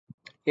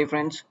Hey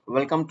friends,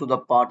 welcome to the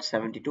part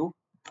 72.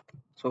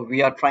 So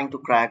we are trying to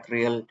crack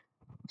real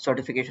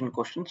certification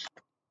questions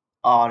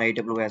on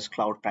AWS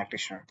Cloud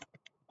Practitioner.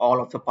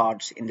 All of the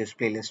parts in this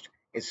playlist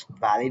is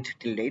valid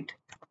till date.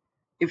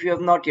 If you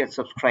have not yet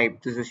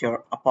subscribed, this is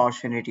your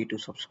opportunity to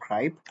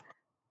subscribe.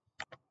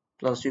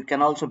 Plus, you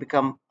can also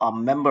become a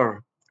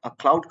member. A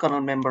Cloud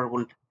Kernel member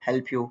will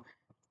help you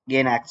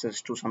gain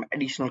access to some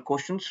additional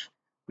questions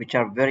which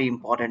are very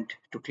important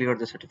to clear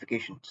the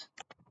certifications.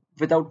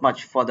 Without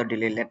much further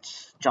delay,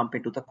 let's jump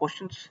into the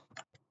questions.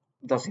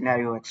 The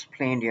scenario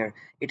explained here,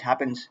 it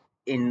happens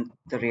in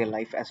the real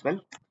life as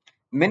well.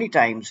 Many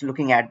times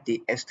looking at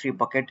the S3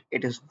 bucket,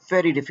 it is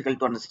very difficult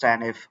to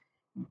understand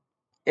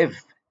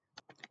if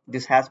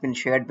this has been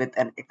shared with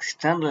an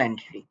external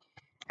entity,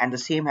 and the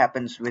same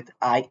happens with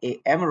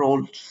IAM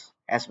roles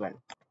as well.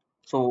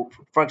 So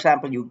for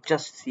example, you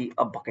just see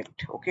a bucket,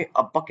 okay,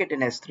 a bucket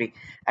in S3,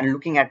 and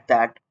looking at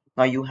that,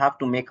 now you have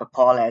to make a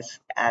call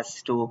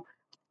as to,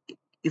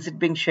 is it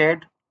being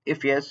shared,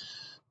 if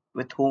yes,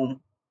 with whom,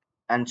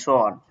 and so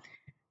on.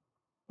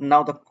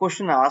 Now the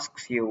question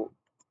asks you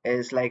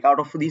is like, out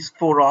of these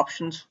four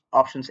options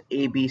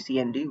A, B, C,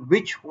 and D,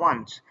 which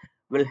ones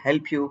will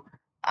help you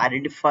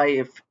identify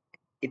if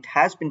it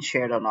has been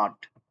shared or not?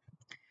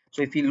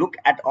 So if you look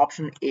at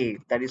option A,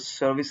 that is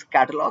service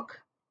catalog.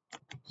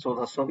 So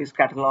the service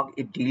catalog,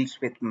 it deals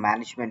with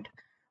management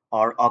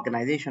or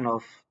organization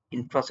of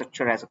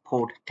infrastructure as a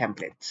code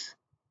templates.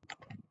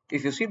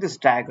 If you see this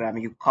diagram,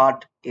 you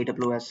got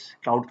AWS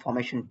Cloud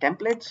Formation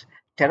templates,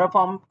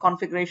 Terraform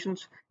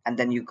configurations, and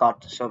then you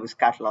got the service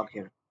catalog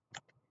here.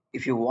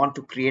 If you want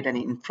to create an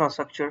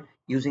infrastructure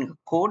using a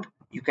code,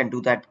 you can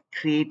do that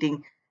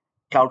creating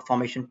cloud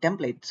formation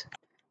templates.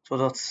 So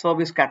the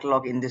service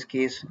catalog in this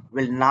case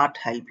will not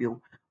help you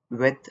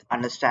with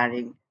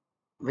understanding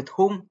with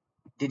whom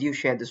did you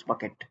share this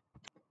bucket.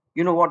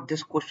 You know what,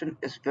 this question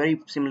is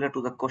very similar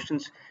to the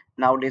questions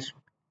nowadays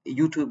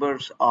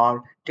YouTubers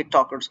or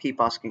TikTokers keep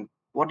asking.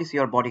 What is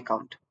your body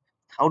count?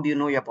 How do you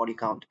know your body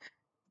count?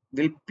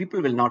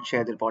 People will not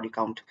share their body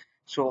count,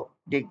 so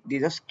they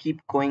just keep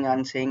going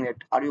on saying that,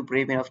 are you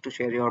brave enough to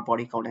share your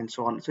body count, and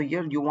so on. So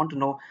here you want to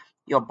know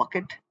your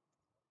bucket,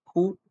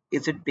 who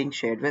is it being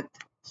shared with?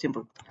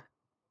 Simple.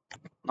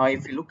 Now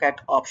if you look at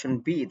option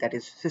B, that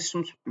is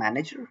systems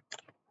manager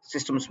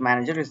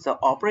is the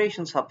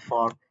operations hub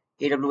for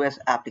AWS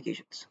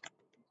applications.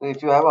 So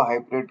if you have a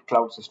hybrid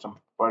cloud system,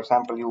 for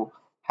example, you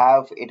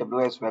have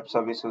AWS web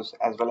services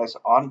as well as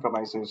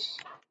on-premises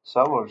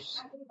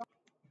servers,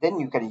 then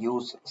you can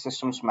use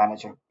systems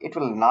manager. It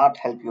will not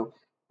help you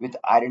with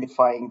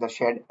identifying the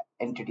shared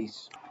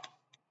entities.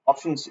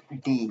 Options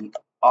D,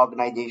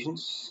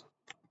 organizations.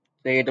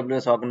 The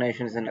AWS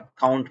organization is an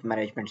account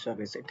management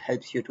service. It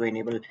helps you to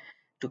enable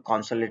to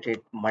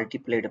consolidate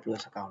multiple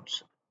AWS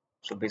accounts.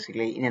 So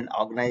basically in an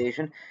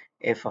organization,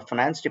 if a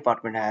finance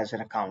department has an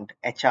account,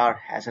 HR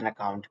has an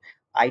account,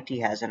 IT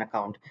has an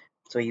account,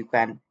 so you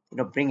can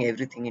bring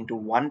everything into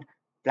one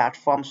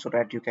platform so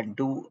that you can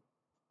do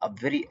a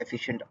very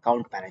efficient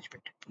account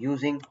management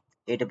using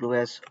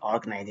AWS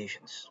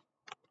organizations.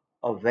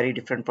 A very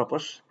different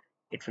purpose.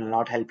 It will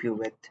not help you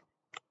with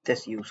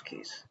this use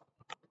case.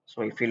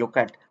 So if you look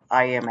at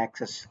IAM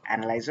Access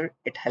Analyzer,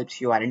 it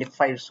helps you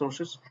identify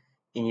resources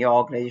in your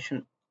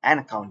organization and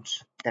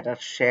accounts that are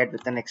shared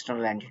with an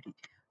external entity.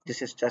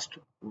 This is just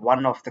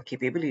one of the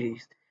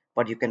capabilities,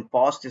 but you can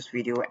pause this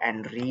video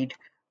and read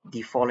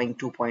the following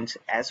 2 points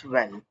as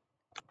well.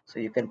 So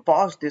you can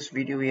pause this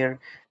video here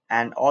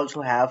and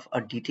also have a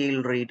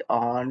detailed read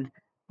on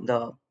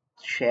the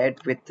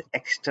shared with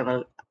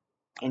external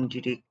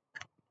entity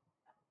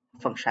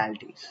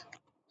functionalities.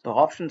 So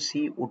option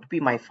C would be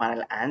my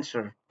final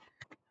answer.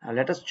 Now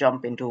let us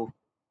jump into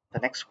the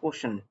next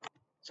question.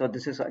 So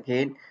this is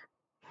again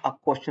a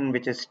question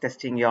which is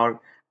testing your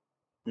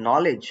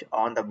knowledge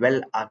on the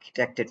well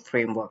architected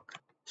framework.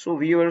 So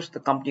viewers, the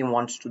company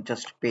wants to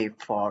just pay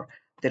for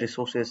the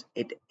resources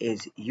it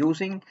is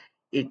using.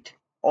 It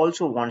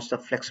also wants the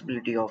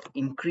flexibility of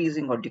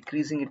increasing or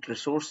decreasing its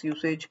resource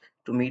usage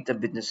to meet the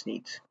business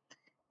needs.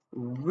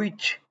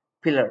 Which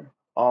pillar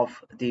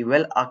of the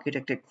well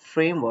architected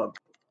framework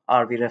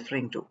are we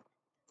referring to?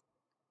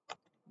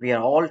 We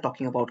are all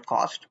talking about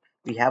cost.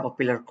 We have a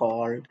pillar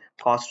called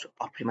cost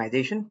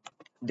optimization.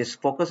 This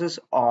focuses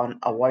on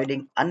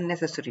avoiding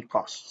unnecessary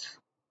costs,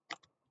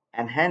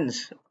 and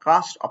hence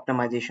cost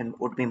optimization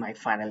would be my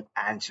final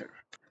answer.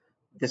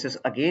 This is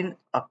again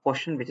a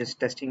question which is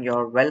testing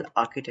your well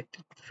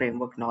architected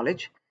framework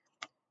knowledge.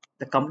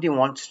 The company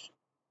wants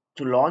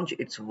to launch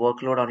its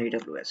workload on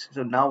AWS.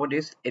 So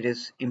nowadays it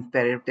is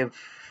imperative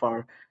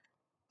for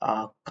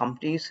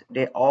companies,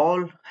 they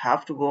all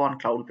have to go on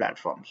cloud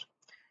platforms.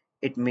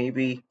 It may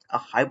be a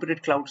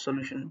hybrid cloud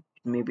solution,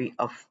 it may be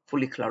a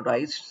fully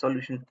cloudized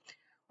solution,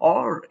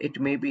 or it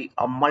may be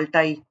a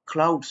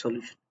multi-cloud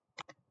solution.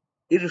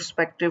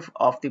 Irrespective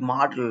of the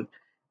model,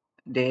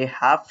 they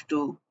have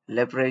to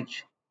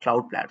leverage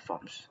cloud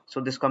platforms. So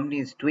this company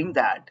is doing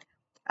that,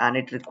 and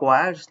it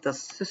requires the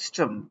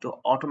system to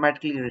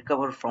automatically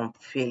recover from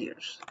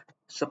failures.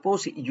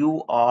 Suppose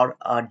you are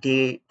a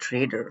day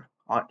trader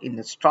or in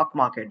the stock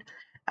market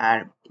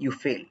and you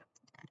fail,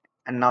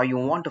 and now you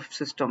want a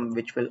system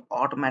which will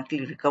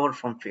automatically recover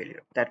from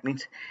failure. That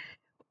means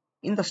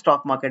in the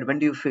stock market, when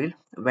do you fail?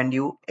 When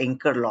you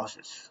incur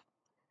losses.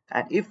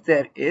 And if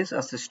there is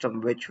a system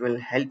which will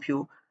help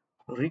you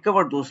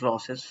recover those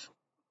losses,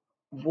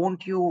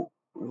 won't you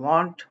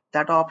want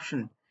that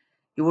option?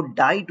 You would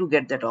die to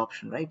get that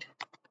option, right?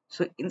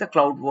 So in the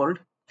cloud world,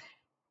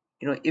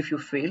 if you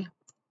fail,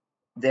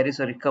 there is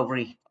a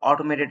recovery,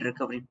 automated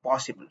recovery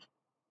possible.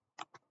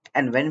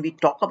 And when we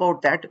talk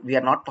about that, we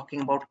are not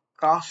talking about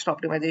cost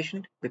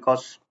optimization,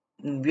 because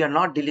we are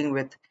not dealing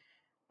with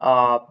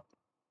uh,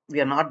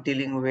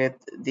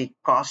 the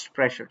cost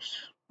pressures.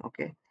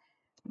 Okay,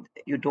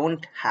 you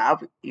don't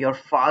have your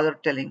father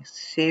telling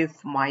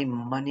save my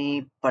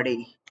money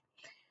buddy.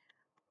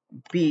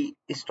 B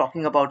is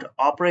talking about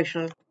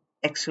operational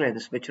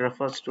excellence, which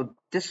refers to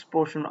this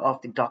portion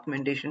of the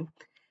documentation.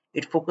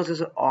 It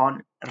focuses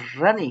on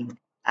running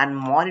and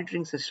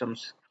monitoring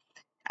systems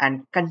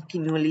and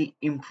continually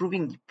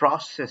improving the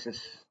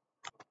processes.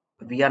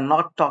 We are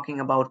not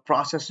talking about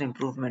process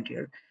improvement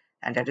here,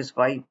 and that is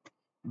why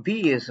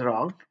B is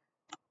wrong.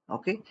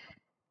 Okay,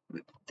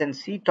 then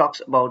C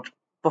talks about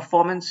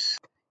performance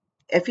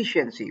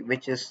efficiency,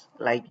 which is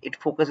like it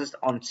focuses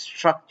on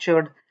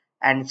structured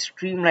and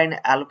streamlined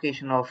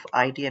allocation of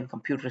IT and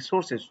compute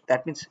resources.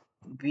 That means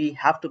we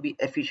have to be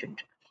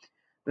efficient.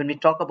 When we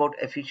talk about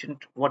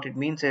efficient, what it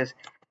means is,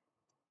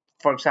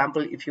 for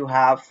example, if you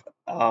have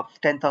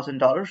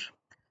 $10,000,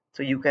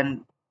 so you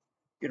can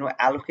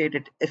allocate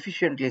it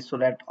efficiently so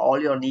that all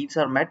your needs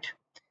are met,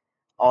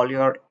 all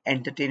your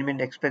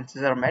entertainment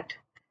expenses are met,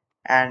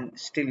 and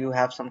still you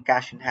have some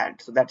cash in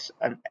hand. So that's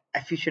an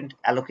efficient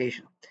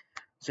allocation.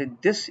 So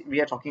this,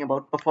 we are talking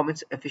about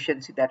performance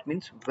efficiency. That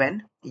means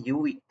when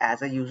you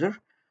as a user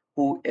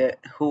who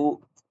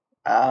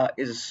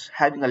is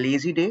having a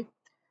lazy day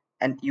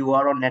and you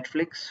are on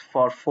Netflix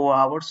for 4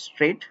 hours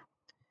straight,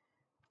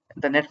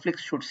 the Netflix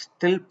should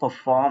still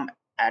perform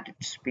at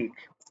its peak.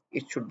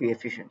 It should be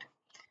efficient.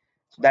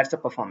 So that's the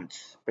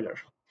performance pillar.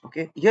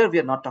 Okay, here we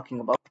are not talking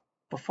about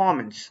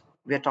performance.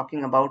 We are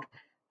talking about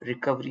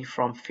recovery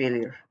from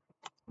failure.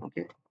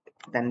 Okay,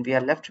 then we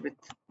are left with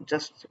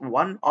just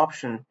one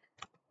option,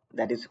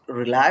 that is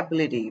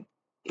reliability.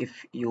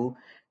 If you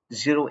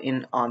zero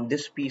in on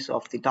this piece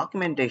of the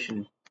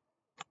documentation,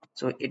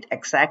 so it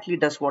exactly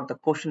does what the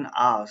question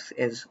asks,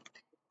 is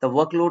the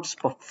workloads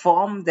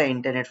perform the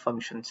internet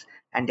functions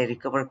and they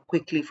recover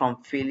quickly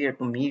from failure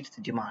to meet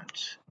the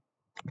demands.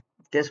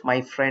 This,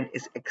 my friend,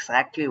 is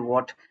exactly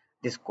what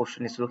this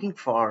question is looking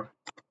for,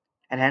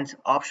 and hence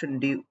option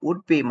D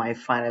would be my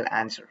final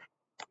answer.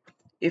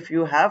 If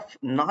you have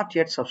not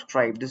yet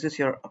subscribed, this is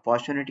your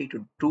opportunity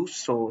to do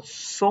so.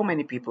 So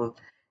many people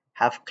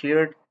have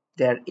cleared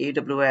their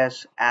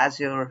AWS,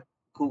 Azure,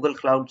 Google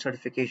Cloud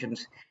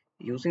certifications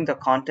using the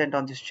content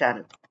on this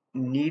channel.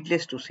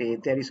 Needless to say,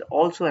 there is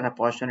also an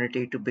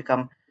opportunity to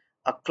become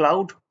a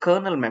cloud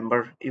kernel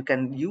member. You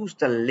can use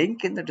the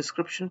link in the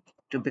description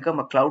to become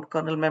a cloud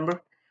kernel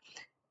member,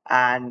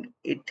 and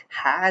it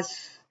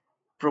has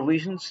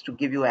provisions to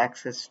give you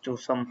access to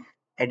some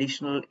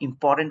additional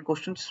important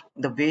questions.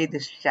 The way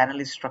this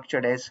channel is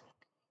structured is,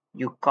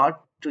 you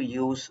got to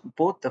use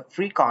both the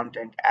free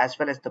content as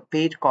well as the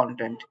paid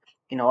content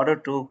in order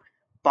to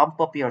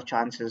pump up your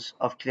chances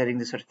of clearing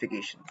the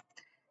certification.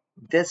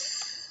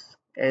 This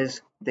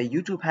is the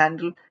YouTube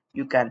handle.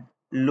 You can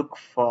look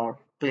for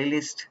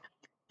playlist,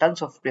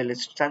 tons of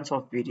playlists, tons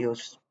of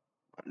videos,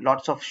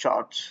 lots of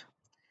shorts.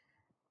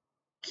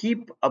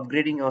 Keep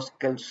upgrading your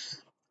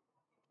skills,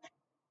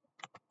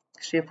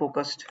 stay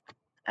focused,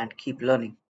 and keep learning.